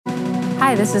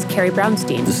Hi, this is Carrie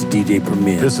Brownstein. This is DJ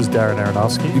Premier. This is Darren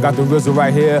Aronofsky. You got the RZA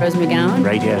right here. Rose McGowan.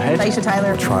 Radiohead. Aisha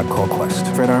Tyler. Tribe Called Quest.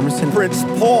 Fred Armisen. Prince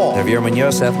Paul. Javier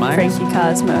Munoz. Seth Meyers. Frankie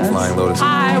Cosmos. Flying Lotus.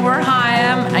 Hi, we're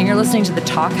Chaim, and you're listening to the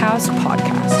Talkhouse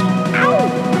Podcast.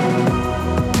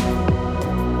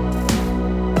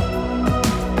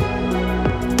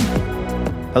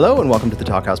 Hello and welcome to the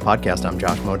Talkhouse Podcast. I'm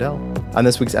Josh Modell. On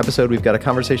this week's episode, we've got a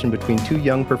conversation between two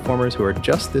young performers who are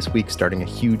just this week starting a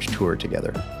huge tour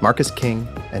together, Marcus King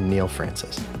and Neal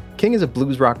Francis. King is a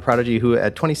blues rock prodigy who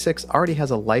at 26 already has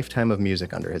a lifetime of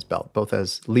music under his belt, both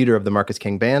as leader of the Marcus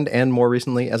King Band and more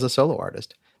recently as a solo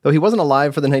artist. Though he wasn't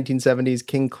alive for the 1970s,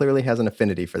 King clearly has an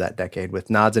affinity for that decade, with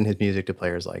nods in his music to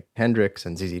players like Hendrix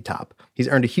and ZZ Top. He's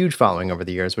earned a huge following over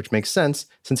the years, which makes sense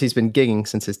since he's been gigging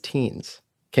since his teens.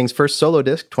 King's first solo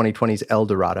disc, 2020's El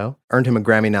Dorado, earned him a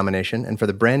Grammy nomination, and for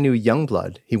the brand new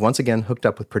Youngblood, he once again hooked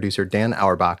up with producer Dan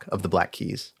Auerbach of the Black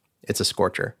Keys. It's a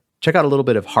scorcher. Check out a little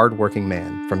bit of Hard Working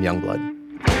Man from Youngblood.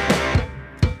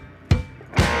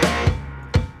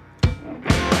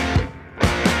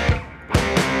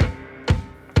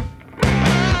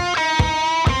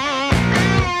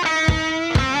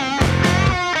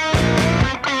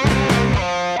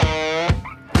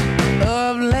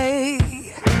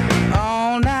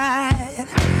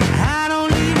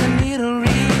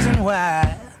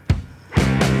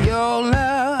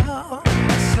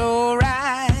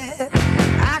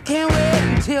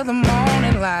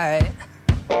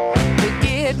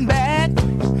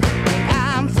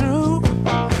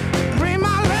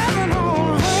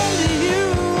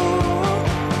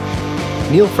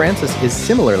 Neal Francis is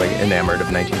similarly enamored of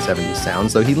 1970s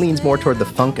sounds, though he leans more toward the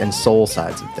funk and soul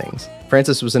sides of things.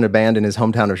 Francis was in a band in his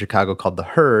hometown of Chicago called The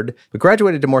Herd, but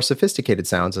graduated to more sophisticated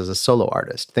sounds as a solo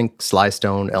artist. Think Sly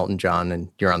Stone, Elton John, and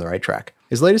you're on the right track.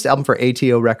 His latest album for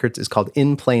ATO Records is called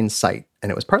In Plain Sight, and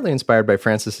it was partly inspired by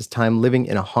Francis's time living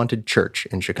in a haunted church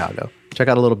in Chicago. Check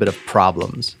out a little bit of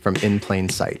Problems from In Plain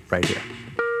Sight right here.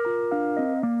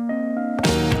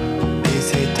 They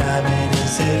say timing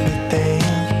is everything.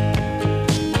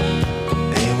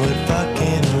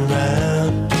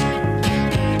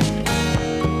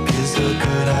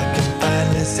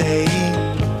 Say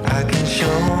I can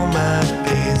show my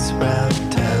face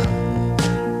round town,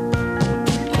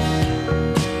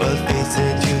 but they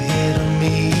said you hit on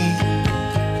me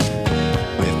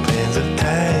with plans of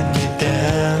tying me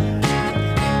down.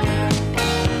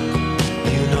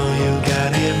 You know you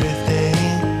got everything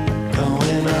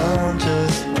going on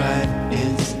just right.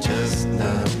 It's just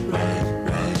not right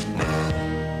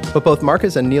now. What both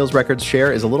Marcus and Neal's records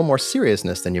share is a little more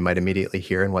seriousness than you might immediately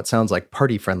hear in what sounds like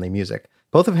party-friendly music.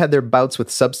 Both have had their bouts with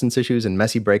substance issues and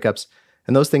messy breakups,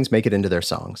 and those things make it into their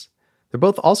songs. They're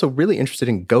both also really interested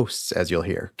in ghosts, as you'll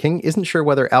hear. King isn't sure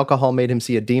whether alcohol made him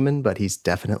see a demon, but he's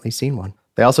definitely seen one.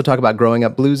 They also talk about growing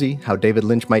up bluesy, how David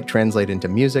Lynch might translate into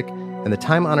music, and the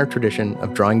time-honored tradition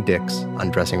of drawing dicks on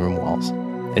dressing room walls.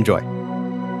 Enjoy.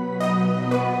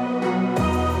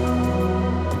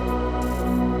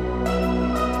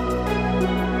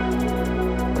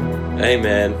 Hey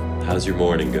man, how's your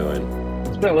morning going?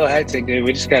 It's been a little hectic, dude.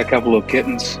 We just got a couple of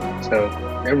kittens, so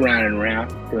they're running around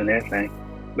doing their thing.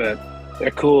 But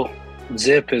they're cool.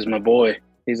 Zip is my boy.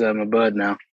 He's my bud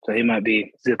now, so he might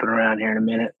be zipping around here in a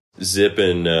minute. Zip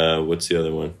and what's the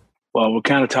other one? Well, we're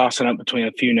kind of tossing up between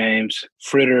a few names.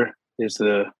 Fritter is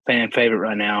the fan favorite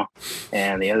right now,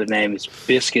 and the other name is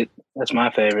Biscuit. That's my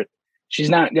favorite.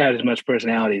 She's not got as much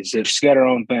personality as Zip. She's got her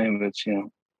own thing, but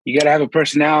you got to have a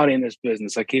personality in this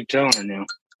business. I keep telling her now.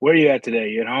 Where are you at today?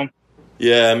 You at home?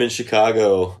 Yeah, I'm in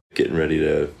Chicago, getting ready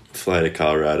to fly to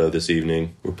Colorado this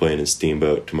evening. We're playing in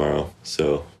Steamboat tomorrow,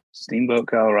 so. Steamboat,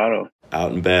 Colorado.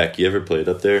 Out and back. You ever played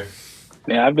up there?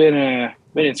 Yeah, I've been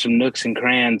in some nooks and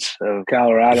crans of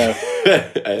Colorado.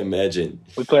 I imagine.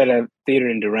 We played at a theater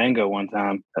in Durango one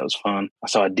time. That was fun. I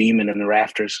saw a demon in the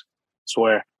rafters. I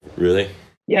swear. Really?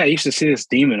 Yeah, I used to see this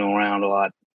demon around a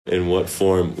lot. In what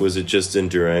form? Was it just in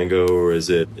Durango, or is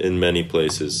it in many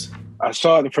places? I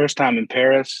saw it the first time in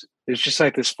Paris. It was just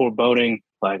like this foreboding,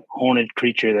 like haunted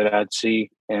creature that I'd see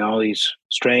in all these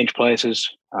strange places,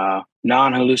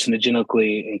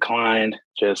 non-hallucinogenically inclined,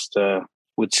 just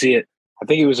would see it. I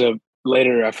think it was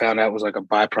later I found out it was like a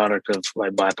byproduct of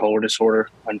like bipolar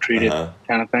disorder, untreated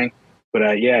kind of thing.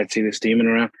 But yeah, I'd see this demon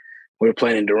around. We were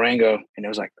playing in Durango and it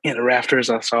was like in the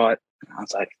rafters. I saw it. I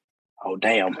was like, oh,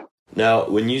 damn. Now,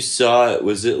 when you saw it,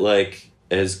 was it like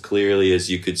as clearly as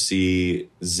you could see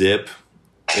Zip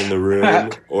in the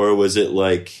room, or was it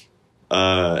like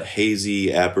a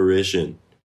hazy apparition?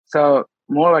 So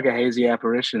more like a hazy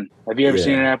apparition. Have you ever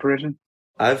seen an apparition?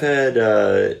 I've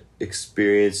had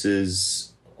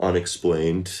experiences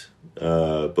unexplained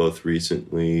both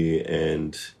recently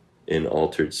and in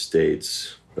altered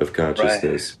states of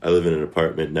consciousness. Right. I live in an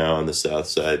apartment now on the south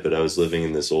side, but I was living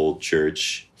in this old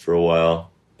church for a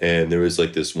while. And there was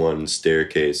like this one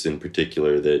staircase in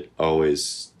particular that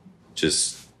always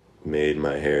just made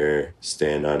my hair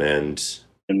stand on end.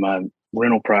 In my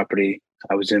rental property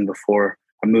I was in before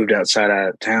I moved outside out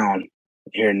of town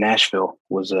here in Nashville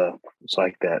was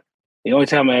like that. The only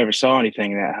time I ever saw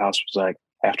anything in that house was like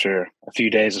after a few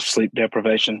days of sleep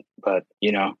deprivation. But,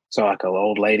 saw like an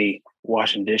old lady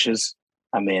washing dishes.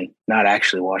 I mean, not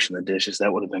actually washing the dishes.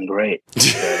 That would have been great.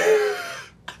 But,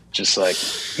 just like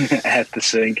at the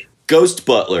sink. Ghost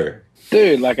butler.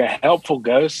 Dude, like a helpful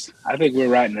ghost. I think we're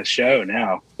writing a show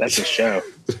now. That's a show.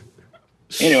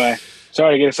 Anyway,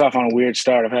 sorry to get us off on a weird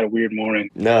start. I've had a weird morning.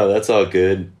 No, that's all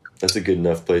good. That's a good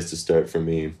enough place to start for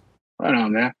me. Right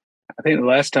on, man. I think the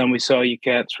last time we saw you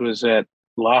cats was at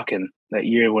Locken that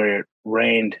year where it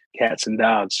rained cats and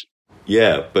dogs.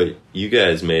 Yeah, but you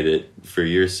guys made it for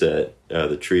your set,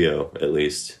 the trio at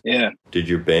least. Yeah. Did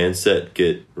your band set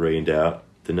get rained out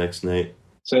the next night?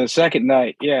 So the second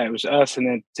night, yeah, it was us and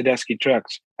then Tedeschi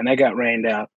Trucks, and they got rained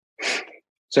out.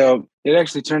 So it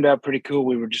actually turned out pretty cool.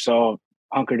 We were just all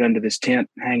hunkered under this tent,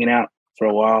 hanging out for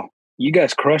a while. You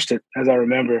guys crushed it, as I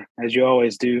remember, as you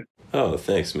always do. Oh,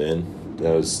 thanks, man.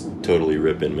 That was totally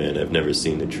ripping, man. I've never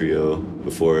seen the trio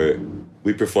before.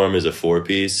 We perform as a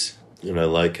 4-piece, and I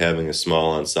like having a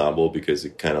small ensemble because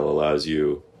it kind of allows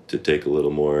you to take a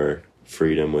little more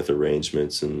freedom with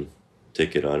arrangements and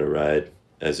take it on a ride,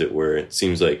 as it were. It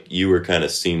seems like you were kind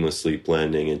of seamlessly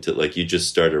blending into, like, you just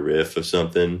start a riff of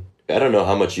something. I don't know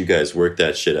how much you guys worked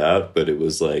that shit out, but it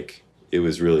was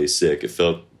really sick. It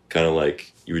felt kind of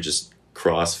like you were just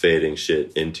cross-fading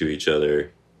shit into each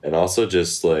other. And also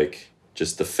just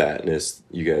the fatness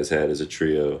you guys had as a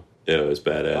trio. Yeah, it was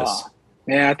badass. Oh.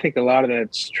 Yeah, I think a lot of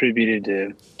that's attributed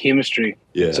to chemistry.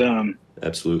 Yeah, it's,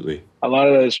 absolutely. A lot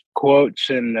of those quotes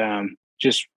and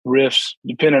just riffs,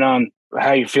 depending on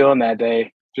how you're feeling that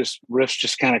day, just riffs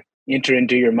just kind of enter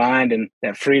into your mind, and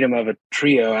that freedom of a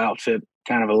trio outfit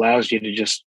kind of allows you to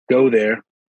just go there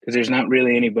because there's not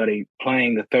really anybody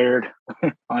playing the third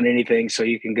on anything, so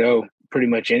you can go pretty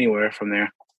much anywhere from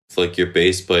there. It's like your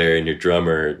bass player and your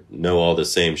drummer know all the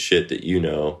same shit that you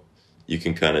know. You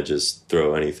can kind of just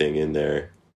throw anything in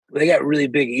there. They got really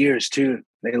big ears too.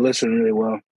 They listen really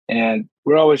well. And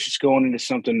we're always just going into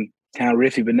something kind of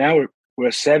riffy, but now we're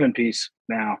a 7-piece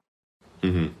now.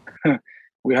 Mm-hmm.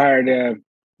 We hired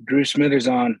Drew Smithers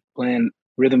on playing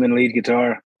rhythm and lead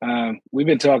guitar. We've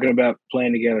been talking about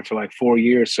playing together for like 4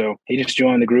 years. So he just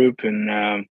joined the group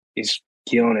and he's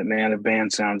killing it, man. The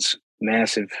band sounds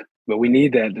massive. But we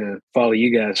need that to follow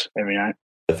you guys every night.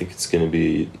 I think it's going to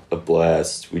be a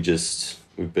blast.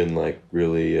 We've been like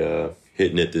really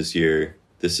hitting it this year.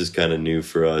 This is kind of new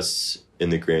for us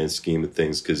in the grand scheme of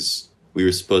things because we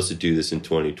were supposed to do this in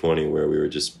 2020 where we were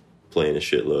just playing a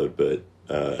shitload, but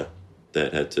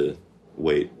that had to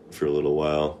wait for a little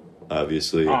while,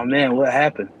 obviously. Oh, man, what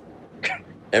happened?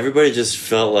 Everybody just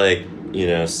felt like,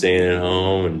 staying at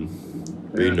home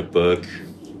and reading a book.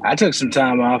 I took some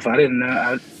time off. I didn't know.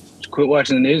 I quit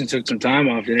watching the news and took some time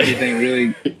off. Did anything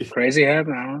really crazy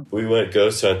happen? I don't know. We went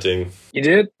ghost hunting. You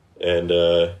did? And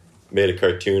made a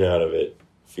cartoon out of it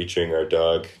featuring our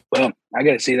dog. Well, I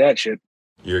got to see that shit.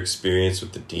 Your experience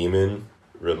with the demon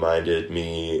reminded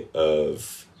me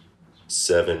of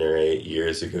 7 or 8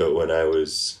 years ago when I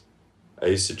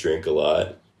used to drink a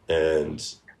lot,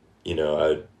 and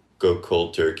I'd go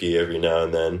cold turkey every now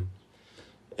and then,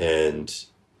 and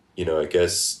I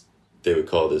guess they would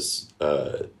call this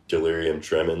delirium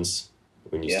tremens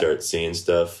when you start seeing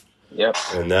stuff. Yep.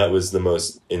 And that was the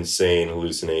most insane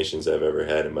hallucinations I've ever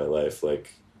had in my life,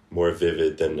 like more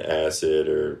vivid than acid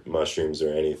or mushrooms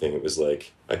or anything. It was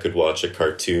like I could watch a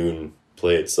cartoon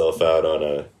play itself out on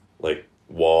a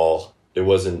wall. It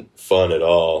wasn't fun at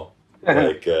all,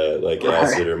 like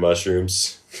acid or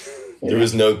mushrooms. There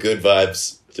was no good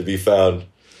vibes to be found,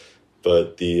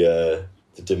 but the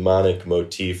demonic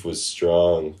motif was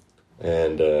strong.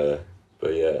 And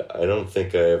but yeah, I don't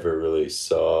think I ever really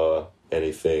saw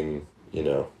anything,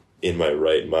 in my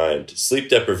right mind. Sleep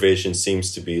deprivation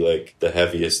seems to be like the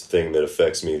heaviest thing that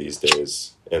affects me these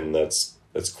days, and that's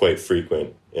quite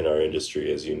frequent in our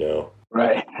industry, as you know.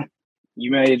 Right.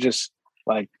 You may have just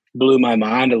blew my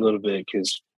mind a little bit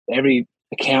because every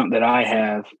account that I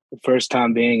have, the first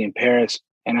time being in Paris,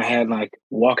 and I had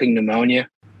walking pneumonia,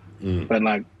 but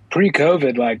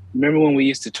pre-COVID, remember when we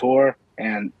used to tour,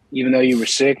 and even though you were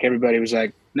sick, everybody was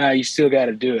like, "No, you still got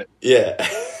to do it." Yeah.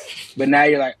 But now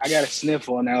you're like, "I got a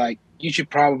sniffle," and they're like, "You should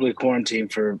probably quarantine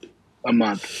for a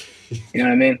month." You know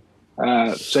what I mean?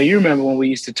 So you remember when we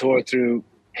used to tour through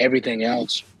everything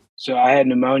else? So I had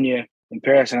pneumonia in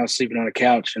Paris, and I was sleeping on a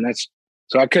couch, and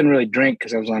so I couldn't really drink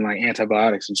because I was on like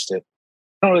antibiotics and stuff.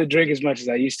 I don't really drink as much as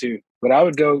I used to, but I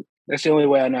would go. That's the only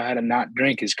way I know how to not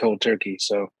drink is cold turkey.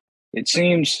 So it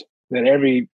seems that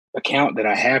every account that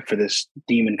I have for this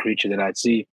demon creature that I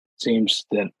see seems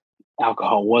that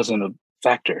alcohol wasn't a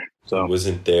factor. So It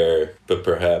wasn't there, but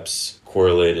perhaps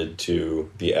correlated to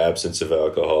the absence of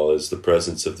alcohol is the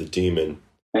presence of the demon.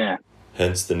 yeah,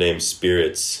 Hence the name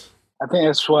spirits. I think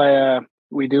that's why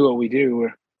we do what we do.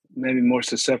 We're maybe more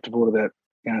susceptible to that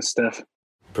kind of stuff.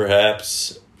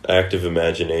 Perhaps active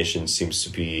imagination seems to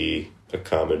be a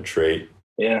common trait.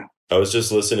 Yeah. I was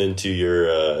just listening to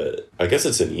your, I guess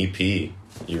it's an EP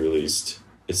you released.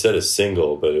 It said a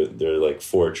single, but there are like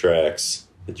 4 tracks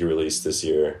that you released this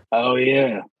year. Oh,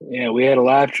 yeah. Yeah, we had a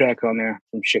live track on there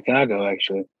from Chicago,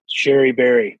 actually. Sherry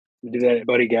Berry. We did that at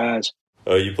Buddy Guy's.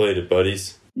 Oh, you played at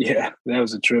Buddy's? Yeah, that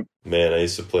was a trip. Man, I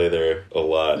used to play there a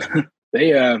lot.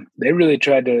 They really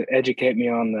tried to educate me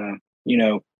on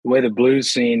the way the blues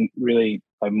scene really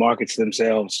markets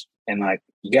themselves, and like,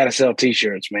 you got to sell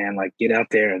T-shirts, man. Like, get out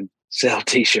there and sell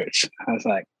T-shirts. I was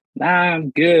like, nah, I'm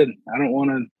good. I don't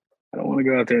want to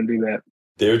go out there and do that.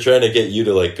 They were trying to get you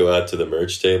to like go out to the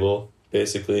merch table,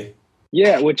 basically.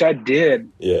 Yeah, which I did.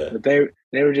 Yeah. But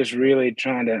they were just really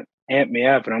trying to amp me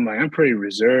up, and I'm like, I'm pretty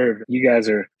reserved. You guys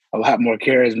are a lot more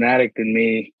charismatic than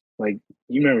me. Like,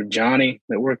 you remember Johnny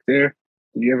that worked there?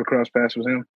 Did you ever cross paths with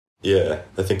him? Yeah,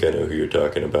 I think I know who you're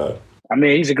talking about. I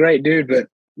mean, he's a great dude, but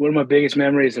one of my biggest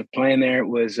memories of playing there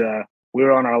was we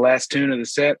were on our last tune of the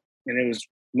set, and it was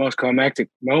the most climactic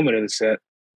moment of the set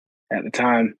at the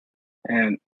time.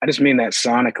 And I just mean that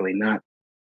sonically, not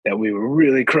that we were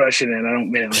really crushing it. I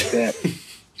don't mean it like that.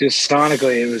 Just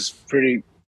sonically, it was pretty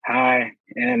high,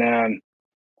 and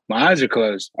my eyes are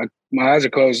closed. My eyes are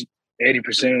closed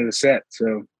 80% of the set.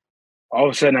 So all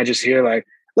of a sudden, I just hear like,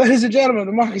 "Ladies and gentlemen,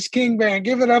 the Marcus King Band,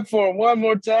 give it up for him one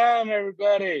more time,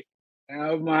 everybody." And I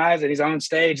open my eyes, and he's on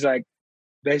stage, like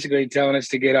basically telling us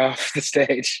to get off the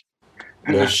stage.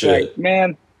 And No I was shit. like,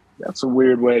 man, that's a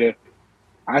weird way to.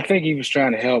 I think he was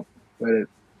trying to help, but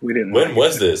we didn't. When like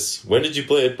was it. this? When did you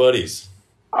play at Buddy's?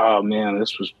 Oh man,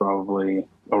 this was probably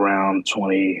around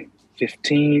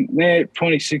 2015, maybe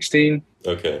 2016.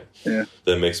 Okay. Yeah.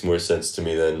 That makes more sense to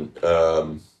me then.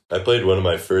 I played one of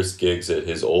my first gigs at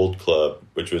his old club,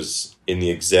 which was in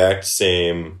the exact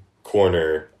same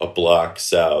corner, a block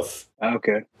south.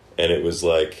 Okay. And it was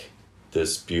like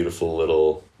this beautiful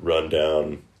little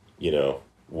rundown,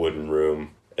 wooden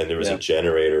room. And there was a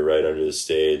generator right under the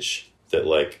stage that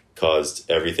like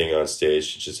caused everything on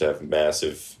stage to just have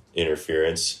massive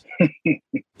interference.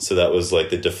 So that was like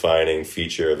the defining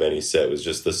feature of any set, was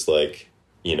just this like,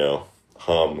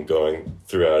 hum going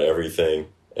throughout everything.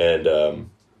 And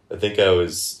I think I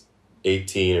was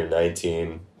 18 or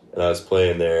 19 and I was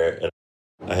playing there, and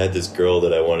I had this girl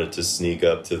that I wanted to sneak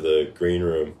up to the green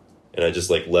room, and I just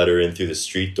like let her in through the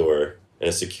street door, and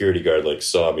a security guard like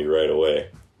saw me right away.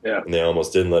 Yeah. And they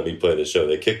almost didn't let me play the show.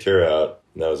 They kicked her out,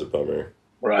 and that was a bummer.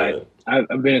 Right.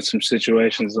 I've been in some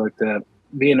situations like that.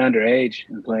 Being underage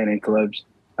and playing in clubs,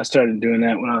 I started doing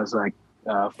that when I was like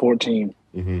 14.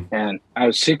 Mm-hmm. And I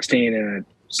was 16, and I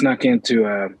snuck into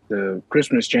the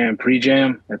Christmas Jam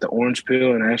pre-jam at the Orange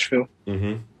Peel in Asheville.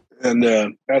 Mm-hmm.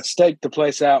 And I staked the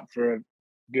place out for a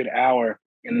good hour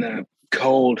in the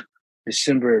cold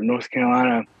December North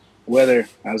Carolina weather.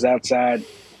 I was outside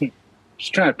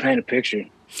just trying to paint a picture.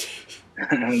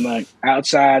 I'm like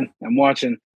outside, I'm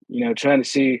watching, trying to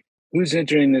see who's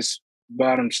entering this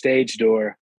bottom stage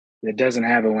door that doesn't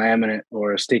have a laminate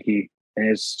or a sticky. And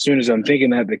as soon as I'm thinking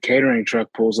that, the catering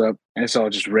truck pulls up, and it's all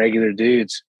just regular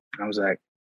dudes. I was like,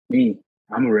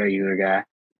 I'm a regular guy.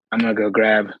 I'm going to go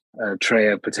grab a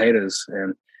tray of potatoes.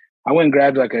 And I went and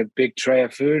grabbed like a big tray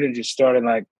of food and just started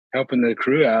like helping the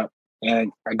crew out.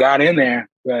 And I got in there,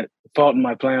 but the fault in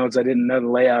my plan was I didn't know the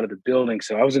layout of the building.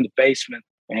 So I was in the basement,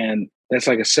 and that's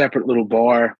like a separate little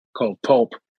bar called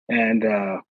Pulp. And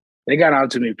they got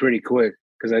onto me pretty quick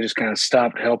because I just kind of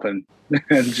stopped helping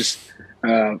and just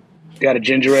got a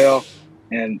ginger ale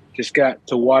and just got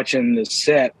to watching the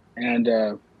set. And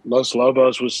Los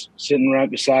Lobos was sitting right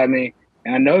beside me.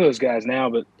 And I know those guys now,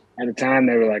 but at the time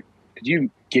they were like, could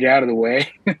you get out of the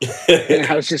way? And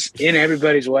I was just in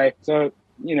everybody's way. So,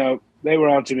 they were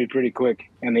on to me pretty quick.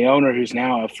 And the owner, who's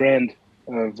now a friend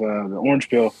of the Orange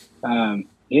Peel,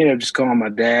 he ended up just calling my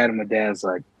dad. And my dad's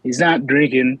like, he's not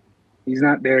drinking. He's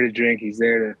not there to drink. He's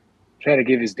there to try to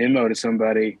give his demo to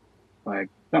somebody. Like,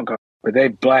 don't call. But they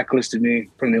blacklisted me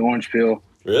from the Orange Peel.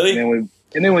 Really? And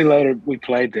then we later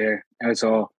played there. That's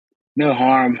all. No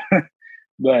harm.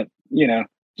 But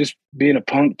just being a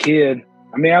punk kid.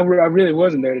 I mean, I really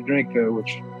wasn't there to drink though,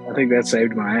 which I think that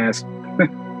saved my ass.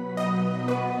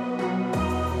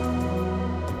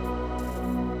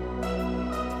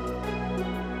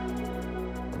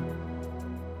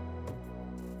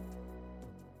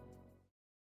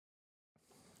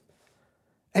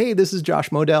 Hey, this is Josh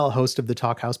Modell, host of the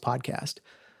Talkhouse podcast.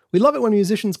 We love it when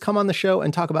musicians come on the show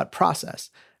and talk about process,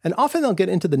 and often they'll get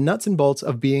into the nuts and bolts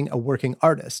of being a working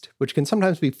artist, which can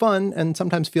sometimes be fun and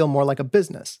sometimes feel more like a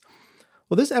business.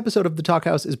 Well, this episode of the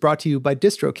Talkhouse is brought to you by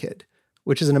DistroKid,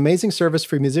 which is an amazing service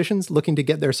for musicians looking to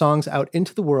get their songs out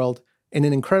into the world in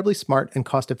an incredibly smart and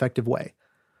cost-effective way.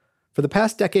 For the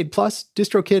past decade plus,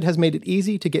 DistroKid has made it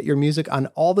easy to get your music on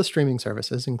all the streaming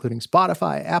services, including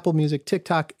Spotify, Apple Music,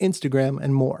 TikTok, Instagram,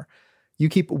 and more. You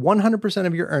keep 100%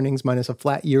 of your earnings minus a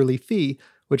flat yearly fee,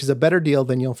 which is a better deal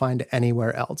than you'll find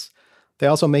anywhere else. They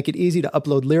also make it easy to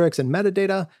upload lyrics and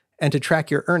metadata, and to track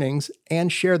your earnings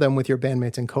and share them with your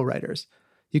bandmates and co-writers.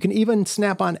 You can even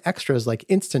snap on extras like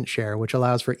Instant Share, which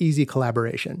allows for easy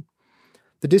collaboration.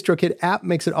 The DistroKid app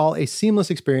makes it all a seamless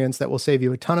experience that will save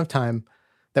you a ton of time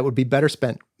that would be better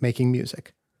spent making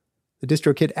music. The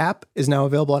DistroKid app is now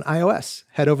available on iOS.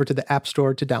 Head over to the App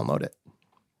Store to download it.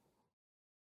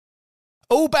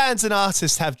 All bands and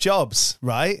artists have jobs,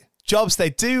 right? Jobs they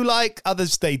do like,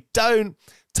 others they don't.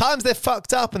 Times they're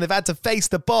fucked up and they've had to face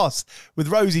the boss with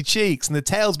rosy cheeks and the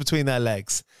tails between their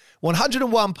legs.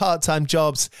 101 Part-Time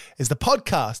Jobs is the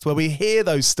podcast where we hear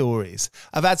those stories.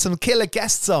 I've had some killer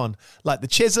guests on, like The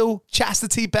Chisel,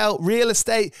 Chastity Belt, Real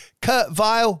Estate, Kurt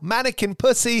Vile, Mannequin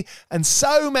Pussy, and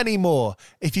so many more.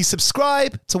 If you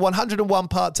subscribe to 101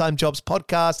 Part-Time Jobs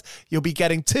podcast, you'll be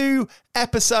getting 2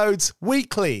 episodes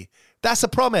weekly. That's a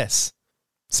promise.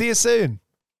 See you soon.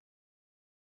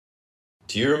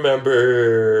 Do you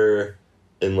remember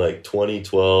in like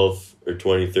 2012 or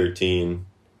 2013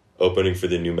 opening for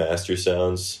the New Master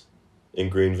Sounds in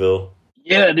Greenville?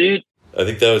 Yeah, dude. I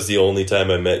think that was the only time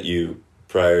I met you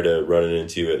prior to running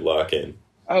into you at Lock-In.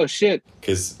 Oh, shit.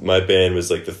 Because my band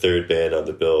was like the third band on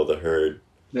the bill, The Herd.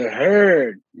 The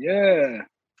Herd. Yeah.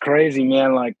 Crazy,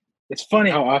 man. Like, it's funny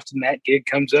how often that gig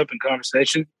comes up in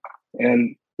conversation.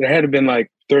 And there had to have been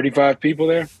like 35 people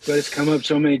there, but it's come up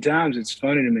so many times. It's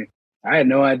funny to me. I had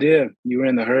no idea you were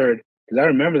in The Herd because I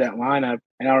remember that lineup.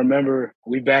 And I remember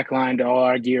we backlined all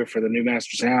our gear for the New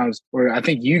Master Sounds, or I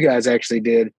think you guys actually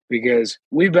did, because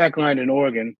we backlined in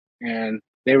Oregon and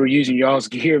they were using y'all's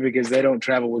gear because they don't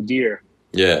travel with gear.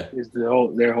 Yeah. Is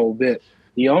their whole bit.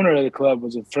 The owner of the club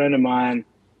was a friend of mine.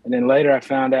 And then later I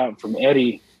found out from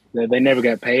Eddie that they never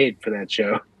got paid for that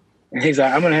show. And he's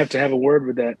like, I'm going to have a word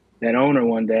with that owner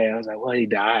one day. I was like, well, he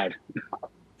died.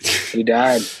 He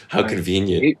died. How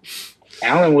convenient.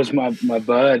 Alan was my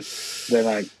bud, but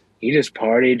like, he just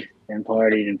partied and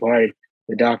partied and partied.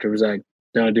 The doctor was like,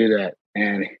 don't do that.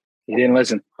 And he didn't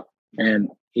listen. And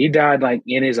he died like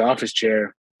in his office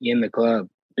chair in the club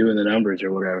doing the numbers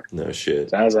or whatever. No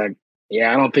shit. So I was like,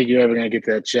 yeah, I don't think you're ever going to get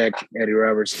that check, Eddie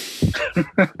Roberts.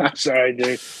 I'm sorry,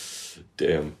 dude.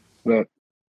 Damn. But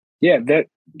yeah, that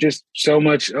just so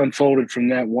much unfolded from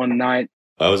that one night.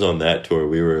 I was on that tour.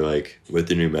 We were like with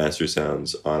the New Master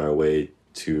Sounds on our way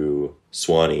to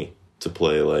Swanee to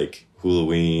play like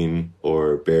Halloween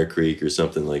or Bear Creek or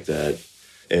something like that.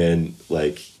 And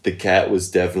like the cat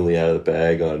was definitely out of the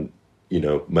bag on,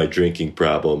 my drinking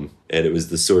problem. And it was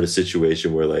the sort of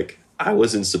situation where like I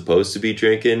wasn't supposed to be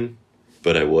drinking,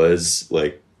 but I was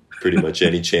like pretty much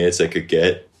any chance I could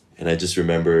get. And I just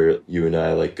remember you and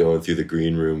I like going through the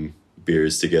green room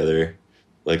beers together,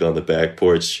 like on the back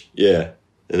porch. Yeah.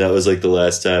 And that was like the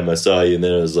last time I saw you. And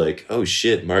then I was like, oh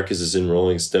shit, Marcus is in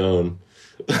Rolling Stone.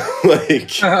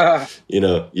 Like,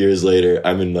 years later,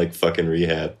 I'm in like fucking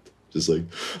rehab. Just like,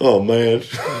 oh man.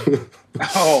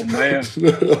 Oh man.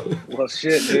 Well,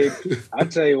 shit, dude. I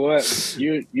tell you what,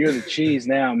 you're the cheese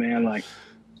now, man. Like,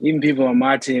 even people on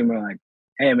my team are like,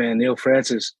 hey man, Neal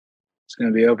Francis is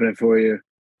going to be opening for you.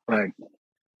 Like,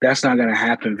 that's not going to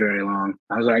happen very long.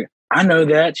 I was like, I know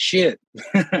that shit.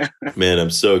 Man,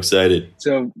 I'm so excited.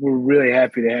 So we're really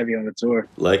happy to have you on the tour.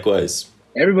 Likewise.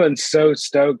 Everyone's so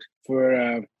stoked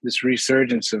for this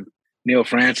resurgence of Neal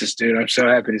Francis, dude. I'm so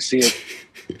happy to see it.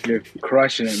 You're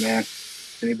crushing it, man.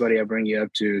 Anybody I bring you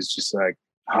up to is just like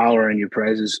hollering your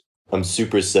praises. I'm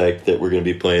super psyched that we're going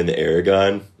to be playing the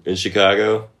Aragon in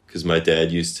Chicago because my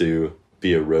dad used to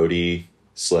be a roadie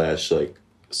 / like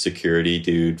security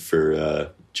dude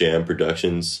for Jam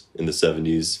Productions in the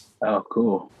 70s. Oh,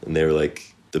 cool. And they were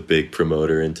like the big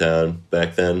promoter in town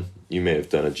back then. You may have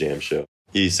done a jam show.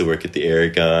 He used to work at the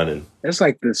Aragon. And that's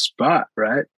like the spot,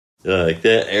 right? like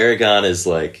the Aragon is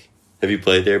like, have you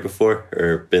played there before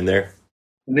or been there?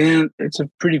 Man, it's a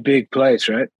pretty big place,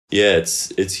 right? Yeah,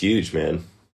 it's huge, man.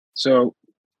 So,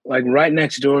 like right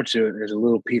next door to it, there's a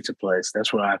little pizza place.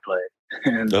 That's where I played.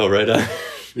 And Oh, right on.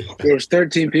 there was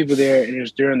 13 people there, and it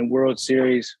was during the World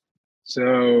Series.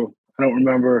 So I don't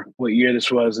remember what year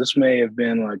this was. This may have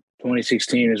been like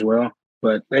 2016 as well.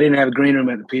 But they didn't have a green room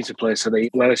at the pizza place, so they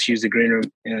let us use the green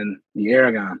room in the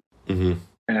Aragon. Mm-hmm.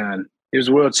 And it was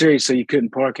a World Series, so you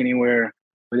couldn't park anywhere.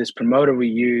 With this promoter we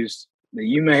used that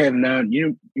you may have known.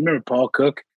 You remember Paul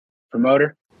Cook,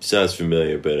 promoter? Sounds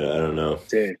familiar, but I don't know.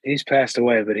 Dude, he's passed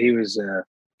away, but he was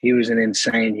an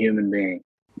insane human being.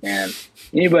 And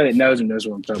anybody that knows him knows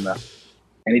what I'm talking about.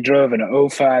 And he drove an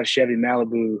 '05 Chevy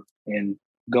Malibu in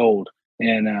gold.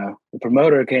 And the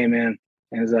promoter came in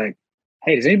and was like,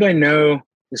 "Hey, does anybody know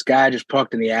this guy just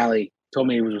parked in the alley? Told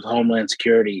me he was with Homeland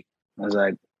Security." I was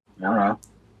like, "I don't know."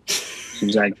 He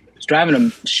was like, "He's driving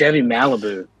a Chevy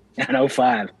Malibu in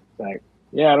 '05." Like,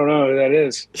 yeah, I don't know who that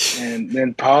is. And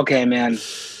then Paul came in.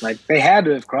 Like, they had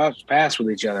to have crossed paths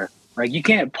with each other. Like, you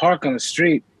can't park on the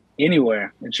street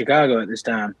anywhere in Chicago at this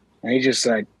time. And he just,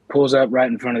 like, pulls up right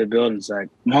in front of the building. It's like,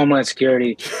 "I'm Homeland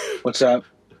Security. What's up?"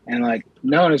 And, like,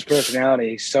 knowing his personality,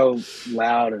 he's so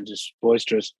loud and just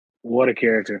boisterous. What a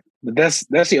character. But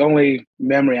that's the only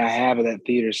memory I have of that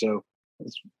theater. So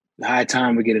it's high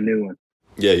time we get a new one.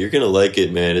 Yeah, you're gonna like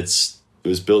it, man. It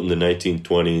was built in the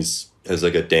 1920s as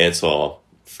like a dance hall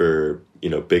for,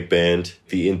 big band.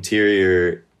 The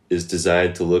interior is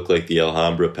designed to look like the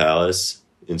Alhambra Palace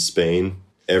in Spain.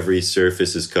 Every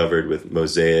surface is covered with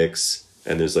mosaics,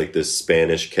 and there's like this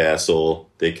Spanish castle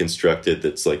they constructed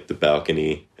that's like the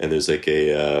balcony, and there's like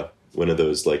a one of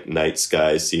those like night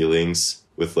sky ceilings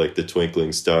with like the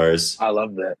twinkling stars. I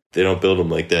love that. They don't build them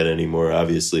like that anymore,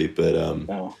 obviously, but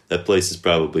No. that place is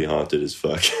probably haunted as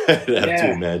fuck. I'd have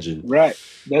to imagine. Right.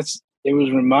 It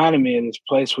was reminding me of this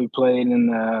place we played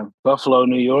in Buffalo,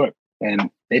 New York.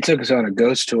 And they took us on a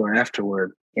ghost tour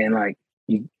afterward. And like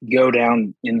you go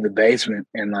down into the basement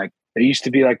and like there used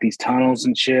to be like these tunnels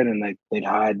and shit, and like they'd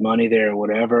hide money there or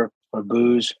whatever, or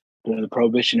booze during the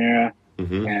Prohibition era.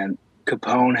 Mm-hmm. And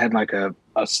Capone had like a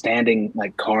standing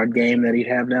like card game that he'd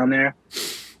have down there.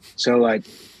 So like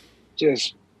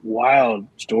just wild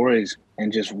stories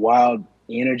and just wild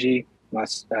energy. My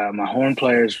horn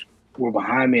players were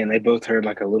behind me, and they both heard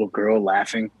like a little girl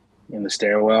laughing in the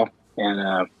stairwell,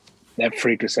 and that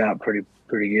freaked us out pretty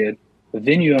good. The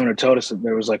venue owner told us that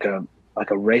there was like a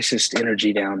racist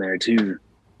energy down there too,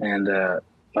 and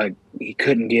like he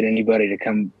couldn't get anybody to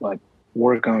come like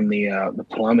work on the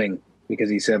plumbing because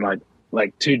he said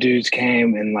like two dudes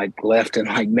came and like left and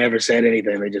like never said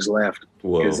anything. They just left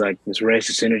because like this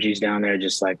racist energy's down there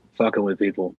just like fucking with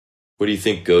people. What do you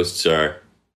think ghosts are?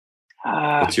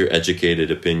 What's your educated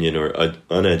opinion or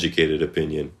uneducated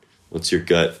opinion? What's your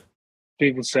gut?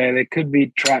 People say they could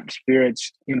be trapped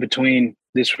spirits in between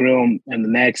this realm and the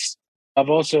next.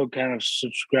 I've also kind of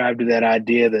subscribed to that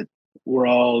idea that we're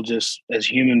all just, as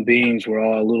human beings, we're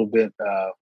all a little bit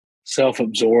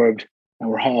self-absorbed, and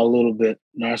we're all a little bit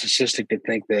narcissistic to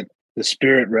think that the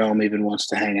spirit realm even wants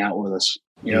to hang out with us.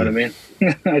 You know what I mean?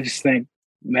 I just think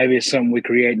maybe it's something we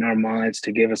create in our minds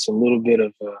to give us a little bit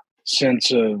of a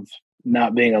sense of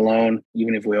not being alone,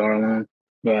 even if we are alone.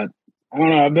 But I don't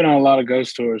know. I've been on a lot of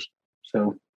ghost tours.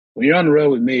 So when you're on the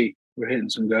road with me, we're hitting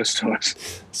some ghost tours.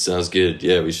 Sounds good.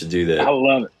 Yeah, we should do that. I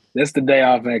love it. That's the day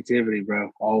off activity,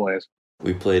 bro. Always.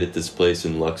 We played at this place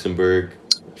in Luxembourg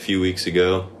a few weeks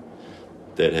ago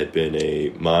that had been a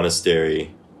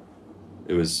monastery.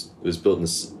 It was built in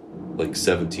like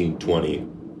 1720,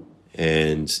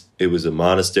 and it was a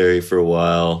monastery for a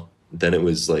while. Then it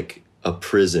was like a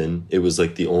prison. It was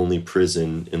like the only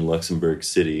prison in Luxembourg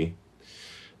City.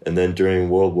 And then during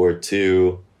World War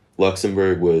II,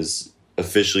 Luxembourg was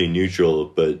officially neutral,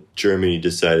 but Germany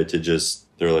decided to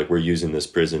they're like, we're using this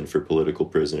prison for political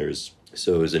prisoners.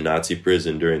 So it was a Nazi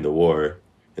prison during the war.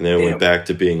 And then it went back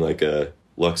to being like a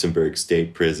Luxembourg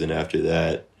state prison after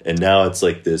that. And now it's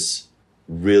like this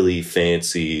really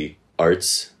fancy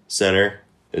arts center.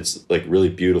 It's like really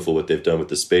beautiful what they've done with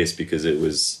the space, because it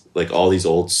was like all these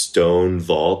old stone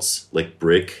vaults, like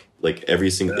brick, like every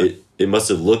single, it must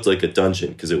have looked like a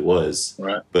dungeon, because it was,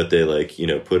 right. But they like,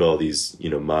 put all these,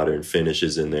 modern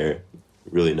finishes in there.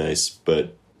 Really nice.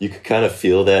 But you could kind of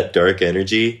feel that dark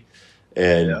energy.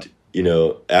 And,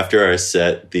 after our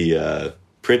set, the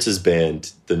Prince's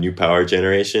band, the New Power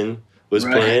Generation, was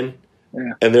playing.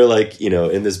 Yeah. And they're like,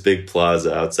 in this big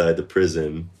plaza outside the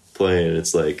prison playing. And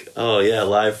it's like, oh yeah,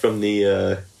 live from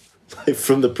the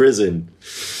prison.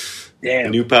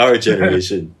 Damn. New Power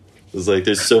Generation. It's like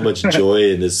there's so much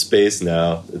joy in this space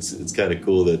now. It's kind of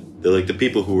cool that like the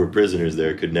people who were prisoners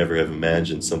there could never have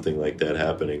imagined something like that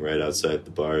happening right outside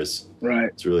the bars. Right.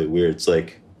 It's really weird. It's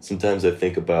like sometimes I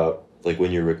think about like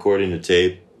when you're recording a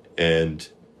tape and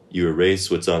you erase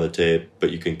what's on the tape,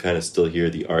 but you can kind of still hear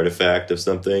the artifact of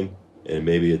something. And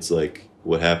maybe it's like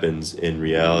what happens in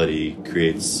reality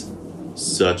creates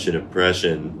such an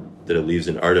impression that it leaves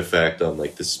an artifact on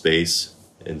like the space.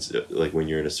 And so, like when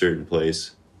you're in a certain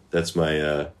place. That's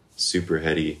my super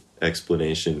heady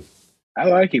explanation. I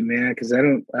like it, man, because I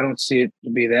don't see it to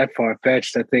be that far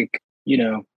fetched. I think,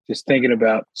 just thinking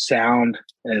about sound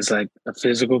as like a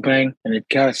physical thing, and it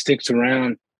kind of sticks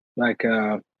around. Like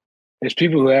there's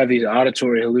people who have these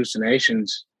auditory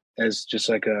hallucinations as just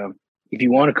like if you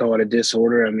want to call it a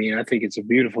disorder. I mean, I think it's a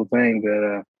beautiful thing,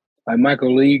 but like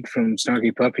Michael League from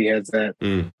Snarky Puppy has that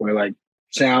where like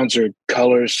sounds are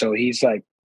colors. So he's like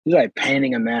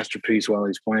painting a masterpiece while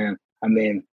he's playing. I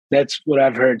mean, that's what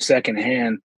I've heard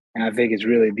secondhand, and I think it's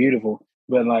really beautiful.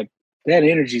 But like that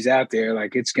energy's out there,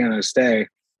 like it's gonna stay.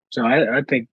 So I don't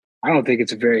think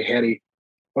it's a very heady,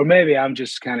 or maybe I'm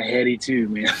just kind of heady too,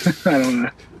 man. I don't know.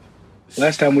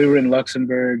 Last time we were in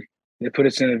Luxembourg, they put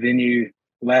us in a venue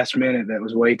last minute that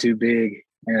was way too big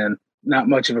and not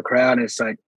much of a crowd. And it's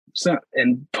like,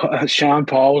 Sean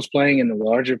Paul was playing in the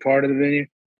larger part of the venue.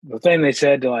 The thing they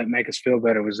said to like make us feel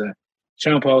better was that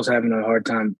Sean Paul's having a hard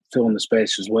time filling the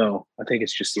space as well. I think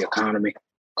it's just the economy.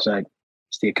 It's like,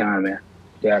 it's the economy.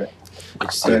 Got it.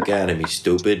 It's the economy,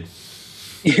 stupid.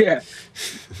 Yeah.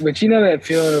 But you know that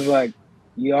feeling of like,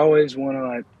 you always want to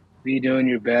like be doing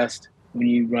your best when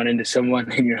you run into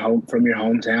someone in your home from your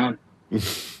hometown.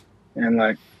 And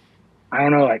like, I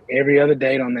don't know, like every other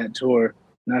date on that tour,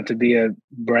 not to be a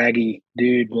braggy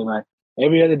dude, but like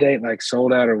every other date like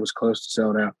sold out or was close to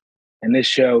sold out. And this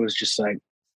show was just like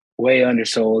way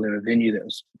undersold in a venue that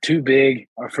was too big.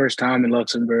 Our first time in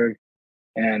Luxembourg.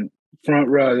 And front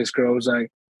row, this girl was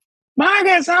like,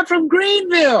 Marcus, I'm from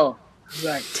Greenville. I was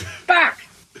like, fuck.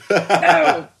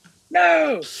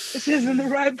 No, this isn't the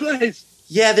right place.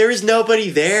 Yeah, there was nobody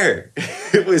there.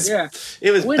 It was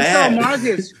bad.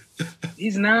 Marcus,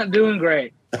 he's not doing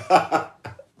great.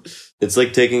 It's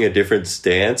like taking a different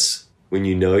stance when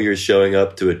you know you're showing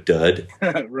up to a dud.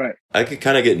 Right. I could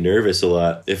kind of get nervous a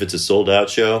lot if it's a sold out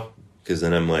show, because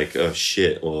then I'm like, oh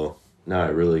shit, well, now I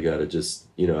really got to just,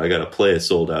 I got to play a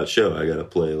sold out show. I got to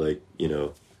play like,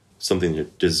 something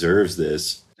that deserves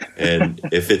this. And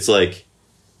if it's like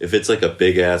a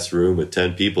big ass room with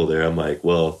 10 people there, I'm like,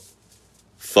 well,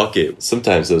 fuck it.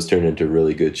 Sometimes those turn into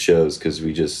really good shows because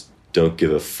we just don't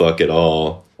give a fuck at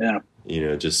all. Yeah.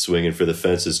 Just swinging for the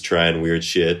fences, trying weird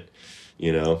shit,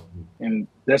 And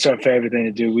that's our favorite thing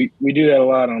to do. We do that a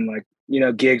lot on like,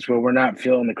 gigs where we're not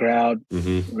feeling the crowd.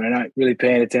 Mm-hmm. We're not really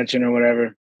paying attention or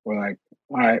whatever. We're like,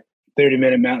 all right,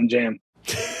 30-minute mountain jam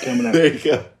coming up. There you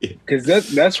go. Because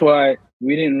that's why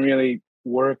we didn't really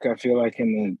work, I feel like,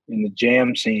 in the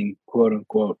jam scene, quote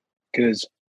unquote. Because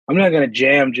I'm not going to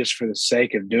jam just for the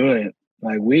sake of doing it.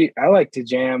 Like I like to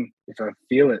jam if I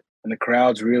feel it and the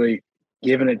crowd's really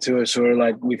giving it to us, or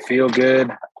like we feel good.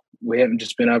 We haven't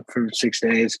just been up for 6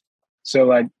 days. So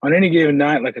like on any given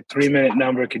night, like a 3-minute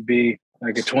number could be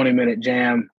like a 20-minute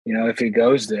jam, if it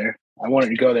goes there. I want it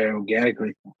to go there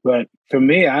organically. But for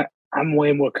me, I'm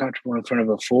way more comfortable in front of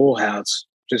a full house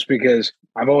just because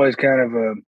I've always kind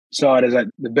of saw it as like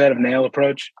the bed of nail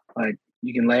approach. Like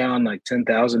you can lay on like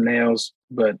 10,000 nails,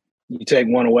 but you take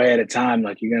one away at a time,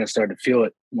 like you're going to start to feel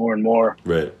it more and more.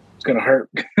 Right. It's going to hurt.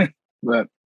 But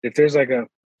if there's like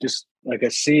just like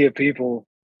a sea of people,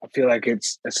 I feel like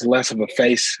it's less of a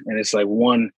face and it's like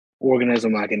one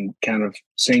organism I can kind of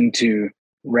sing to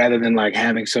rather than like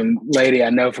having some lady I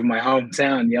know from my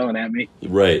hometown yelling at me.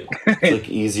 Right. It's like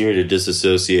easier to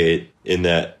disassociate in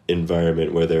that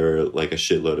environment where there are like a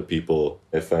shitload of people.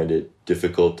 I find it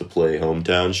difficult to play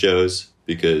hometown shows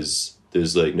because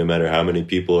there's like, no matter how many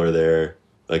people are there,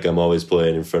 like I'm always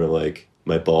playing in front of like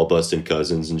my ball busting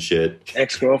cousins and shit.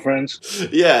 Ex-girlfriends.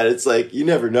 Yeah, it's like you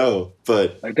never know,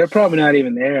 but like they're probably not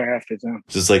even there half the time.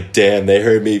 Just like, damn, they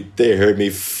heard me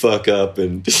fuck up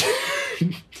and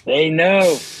they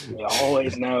know. They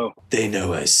always know. They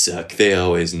know I suck. They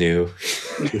always knew.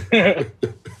 You're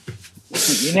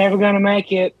never gonna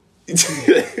make it.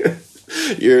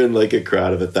 You're in like a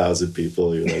crowd of 1,000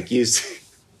 people. You're like, you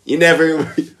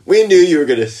never. We knew you were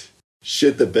gonna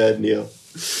shit the bed, Neal.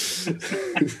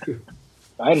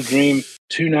 I had a dream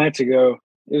 2 nights ago.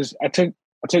 I took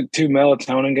 2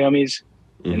 melatonin gummies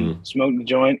and smoked the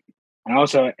joint. And I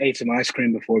also ate some ice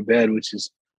cream before bed, which is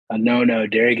a no-no.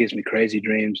 Dairy gives me crazy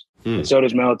dreams. And so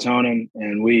does melatonin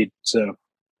and weed. So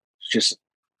it's just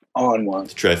on one.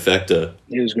 Trifecta.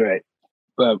 He was great.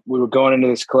 But we were going into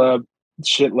this club,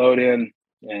 shit load in,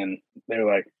 and they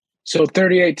were like, so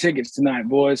 38 tickets tonight,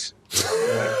 boys.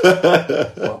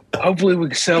 Well, hopefully we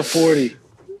can sell 40.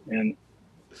 And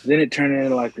then it turned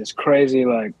into like this crazy,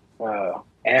 like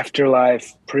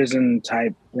afterlife prison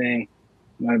type thing.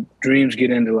 My dreams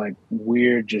get into like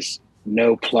weird, just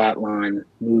no plot line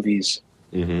movies.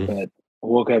 Mm-hmm. But I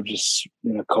woke up just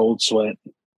in a cold sweat.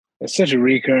 It's such a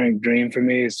recurring dream for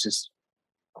me. It's just,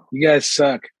 you guys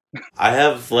suck. I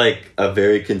have like a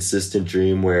very consistent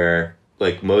dream where,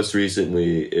 like, most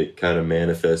recently it kind of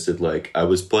manifested like I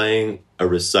was playing a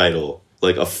recital,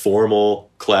 like a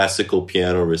formal classical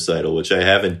piano recital, which I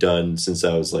haven't done since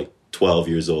I was like 12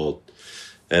 years old.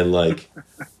 And like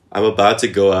I'm about to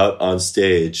go out on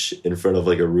stage in front of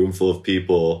like a room full of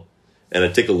people, and I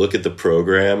take a look at the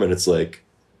program and it's like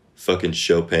fucking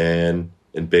Chopin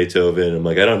and Beethoven. I'm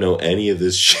like, I don't know any of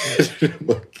this shit. I'm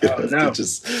like, I have to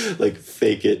just like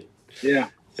fake it. Yeah.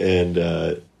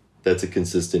 And that's a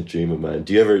consistent dream of mine.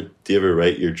 Do you ever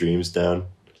write your dreams down?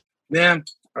 Man,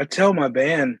 I tell my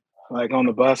band, like on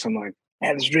the bus, I'm like, I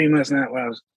had this dream last night when I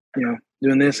was,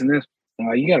 doing this and this. I'm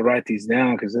like, you got to write these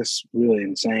down because that's really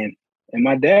insane. And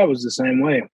my dad was the same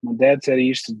way. My dad said he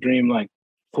used to dream like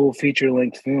full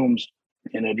feature-length films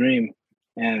in a dream.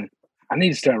 And I need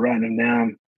to start writing them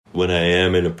down. When I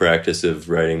am in a practice of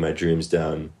writing my dreams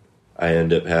down, I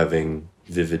end up having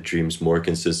vivid dreams more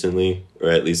consistently, or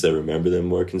at least I remember them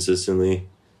more consistently.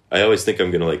 I always think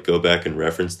I'm going to like go back and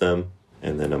reference them,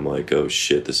 and then I'm like, oh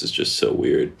shit, this is just so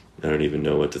weird. I don't even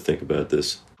know what to think about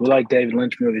this. We like David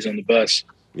Lynch movies on the bus.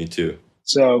 Me too.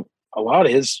 So a lot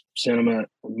of his cinema,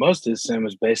 most of his cinema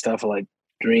is based off of like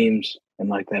dreams and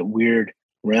like that weird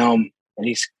realm, and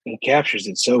he captures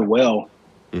it so well.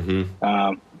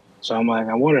 Mm-hmm. So I'm like,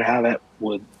 I wonder how that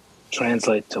would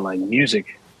translate to like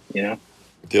music, The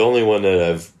only one that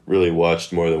I've really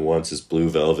watched more than once is Blue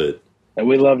Velvet. And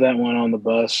we love that one on the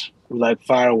bus. We like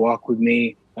Fire Walk With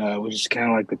Me, which is kind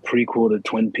of like the prequel to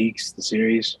Twin Peaks, the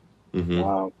series.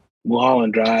 Mm-hmm.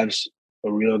 Mulholland Drive's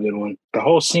a real good one. The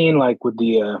whole scene, like with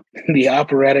the the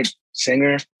operatic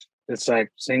singer that's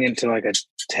like singing to like a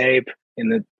tape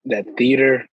in that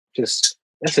theater, just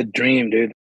that's a dream,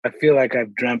 dude. I feel like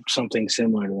I've dreamt something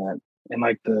similar to that. And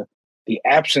like the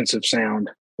absence of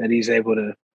sound that he's able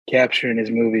to capture in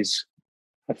his movies,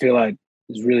 I feel like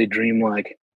is really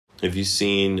dreamlike. Have you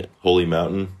seen Holy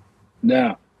Mountain?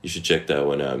 No. You should check that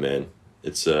one out, man.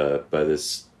 It's by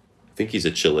this, I think he's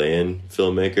a Chilean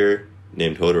filmmaker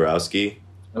named Jodorowsky.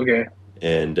 Okay.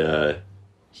 And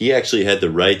he actually had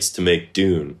the rights to make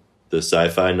Dune, the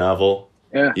sci-fi novel.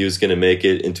 Yeah. He was going to make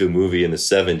it into a movie in the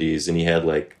 70s, and he had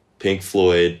like Pink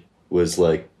Floyd was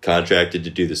like contracted to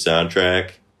do the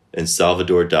soundtrack, and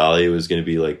Salvador Dali was going to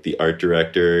be like the art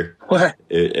director. What?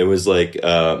 It was like,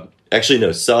 actually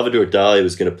no, Salvador Dali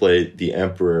was going to play the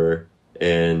Emperor,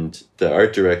 and the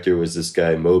art director was this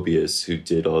guy Mobius, who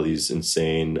did all these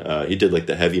insane, he did like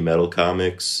the heavy metal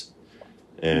comics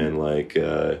and like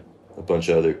a bunch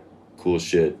of other cool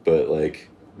shit. But like,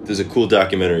 there's a cool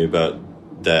documentary about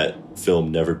that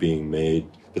film never being made.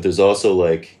 But there's also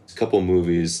like a couple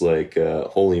movies like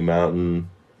Holy Mountain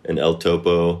and El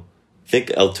Topo. I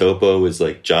think El Topo was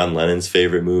like John Lennon's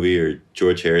favorite movie or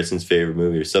George Harrison's favorite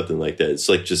movie or something like that. It's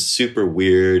like just super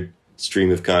weird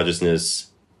stream of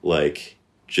consciousness, like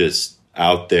just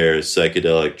out there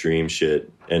psychedelic dream shit.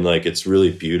 And like it's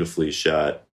really beautifully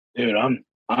shot. Dude,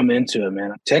 I'm into it,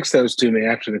 man. Text those to me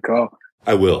after the call.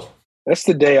 I will. That's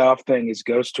the day off thing is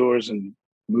ghost tours and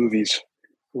movies.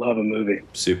 Love a movie.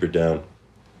 Super down.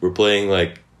 We're playing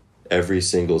like every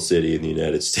single city in the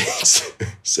United States.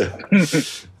 So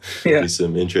Yeah. be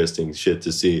some interesting shit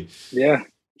to see. Yeah.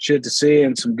 Shit to see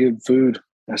and some good food.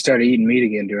 I started eating meat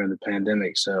again during the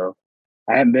pandemic, so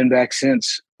I haven't been back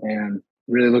since, and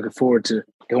really looking forward to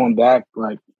going back.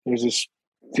 Like there's this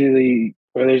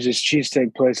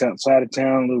cheesesteak place outside of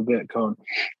town a little bit called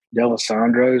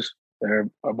Delisandro's that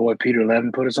our boy Peter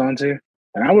Levin put us onto.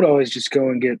 And I would always just go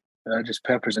and get just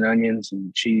peppers and onions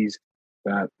and cheese.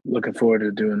 Looking forward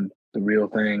to doing the real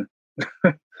thing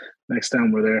next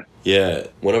time we're there. Yeah,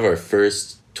 one of our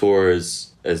first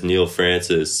tours as Neal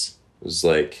Francis was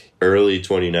like early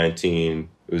 2019.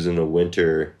 It was in the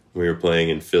winter. We were playing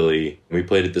in Philly. We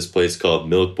played at this place called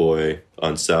Milk Boy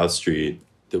on South Street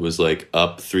that was like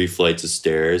up 3 flights of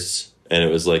stairs. And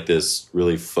it was like this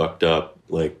really fucked up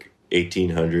like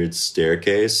 1800s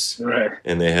staircase. Right.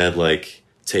 And they had like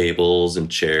tables and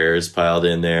chairs piled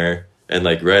in there. And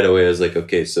like right away I was like,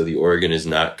 okay, so the organ is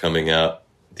not coming up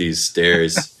these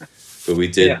stairs. But we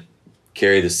did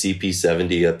carry the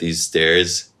CP70 up these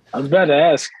stairs. I was about to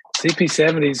ask.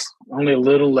 CP70's only a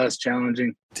little less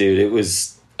challenging. Dude,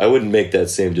 I wouldn't make that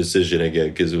same decision again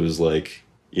because it was like,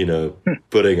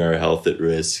 putting our health at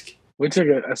risk. We took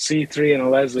a C3 and a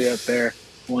Leslie up there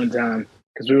one time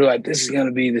because we were like, this is going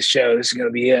to be the show. This is going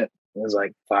to be it. It was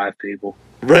like 5 people.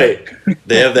 Right.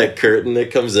 They have that curtain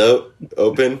that comes out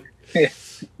open.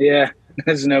 Yeah.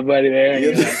 There's nobody there. And,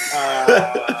 you're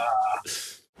like,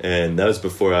 And that was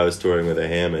before I was touring with a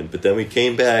Hammond. But then we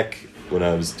came back when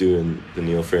I was doing the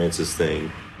Neal Francis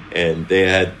thing. And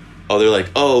they're like,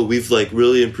 oh, we've like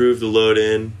really improved the load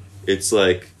in. It's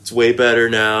like, it's way better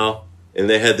now. And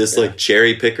they had this like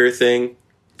cherry picker thing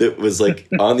that was like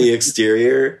on the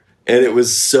exterior. And it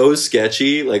was so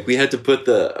sketchy. Like we had to put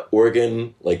the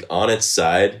organ like on its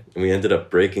side. And we ended up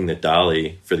breaking the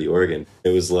dolly for the organ. It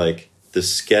was like the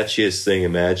sketchiest thing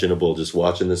imaginable, just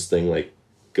watching this thing like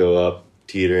go up,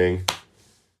 teetering.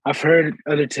 I've heard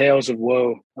other tales of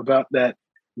woe about that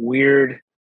weird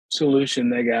solution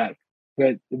they got.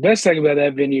 But the best thing about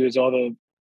that venue is all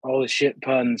the shit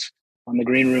puns on the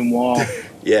green room wall.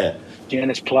 Yeah.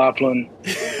 Janice Ploplin.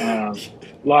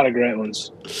 A lot of great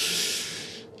ones.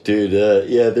 Dude,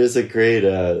 there's a great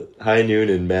High Noon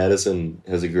in Madison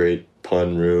has a great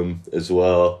pun room as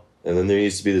well. And then there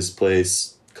used to be this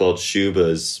place called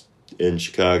Shuba's in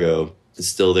Chicago. It's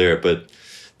still there, but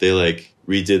they like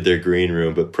redid their green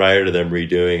room. But prior to them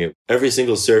redoing it, every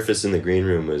single surface in the green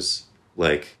room was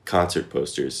like concert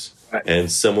posters. Right.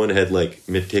 And someone had like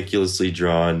meticulously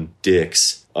drawn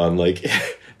dicks on like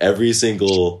every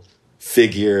single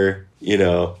figure,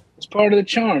 It's part of the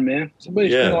charm, man.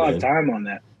 Somebody spent a lot of time on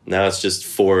that. Now it's just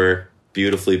 4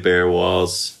 beautifully bare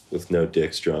walls with no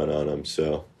dicks drawn on them.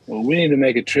 So, well, we need to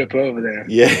make a trip over there.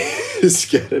 Yeah,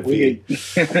 it's gotta be.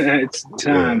 It's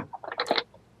time.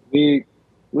 Yeah.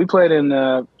 We played in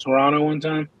Toronto one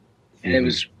time, and it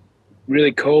was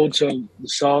really cold. So the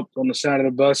salt on the side of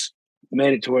the bus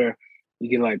made it to where you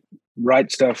could like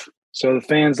write stuff. So the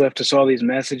fans left us all these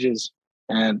messages,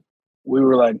 and we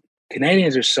were like,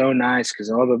 Canadians are so nice because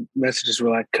all the messages were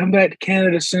like, come back to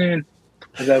Canada soon.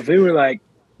 Because if we were like,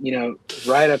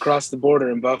 right across the border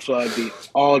in Buffalo, it'd be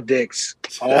all dicks,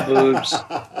 all boobs,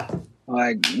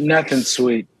 like nothing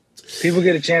sweet. People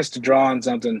get a chance to draw on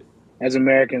something. As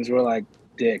Americans, we're like,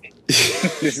 dick.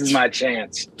 This is my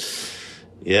chance.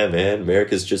 Yeah, man.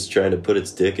 America's just trying to put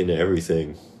its dick into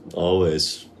everything.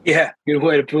 Always. Yeah, good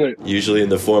way to put it. Usually in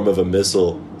the form of a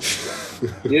missile.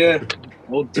 Yeah,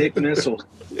 old Dick Missile.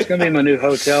 It's going to be my new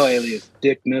hotel alias,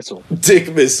 Dick Missile.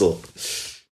 Dick Missile.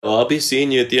 Well, I'll be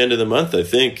seeing you at the end of the month, I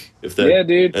think, if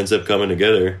that ends up coming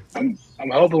together. I'm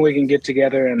hoping we can get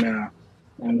together and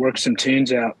work some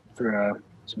tunes out for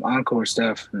some encore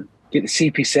stuff and get the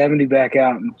CP70 back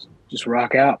out and just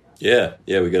rock out. Yeah,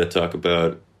 we got to talk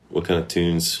about what kind of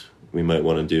tunes we might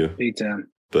want to do. Big time.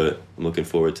 But I'm looking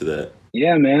forward to that.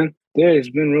 Yeah, man. Dude, it's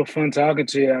been real fun talking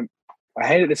to you. I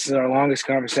hate it. This is our longest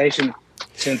conversation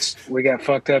since we got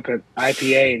fucked up at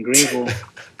IPA in Greenville.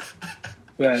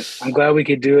 But I'm glad we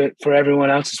could do it for everyone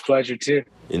else's pleasure, too.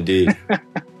 Indeed.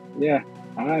 Yeah.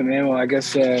 All right, man. Well, I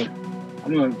guess I'm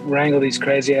going to wrangle these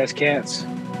crazy-ass cats.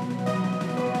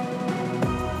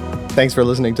 Thanks for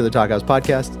listening to the Talkhouse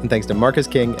podcast, and thanks to Marcus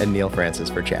King and Neal Francis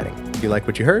for chatting. If you like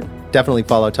what you heard, definitely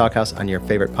follow Talkhouse on your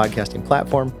favorite podcasting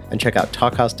platform, and check out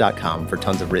talkhouse.com for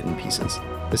tons of written pieces.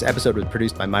 This episode was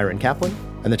produced by Myron Kaplan,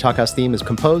 and the Talkhouse theme is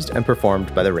composed and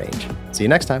performed by The Range. See you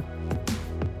next time.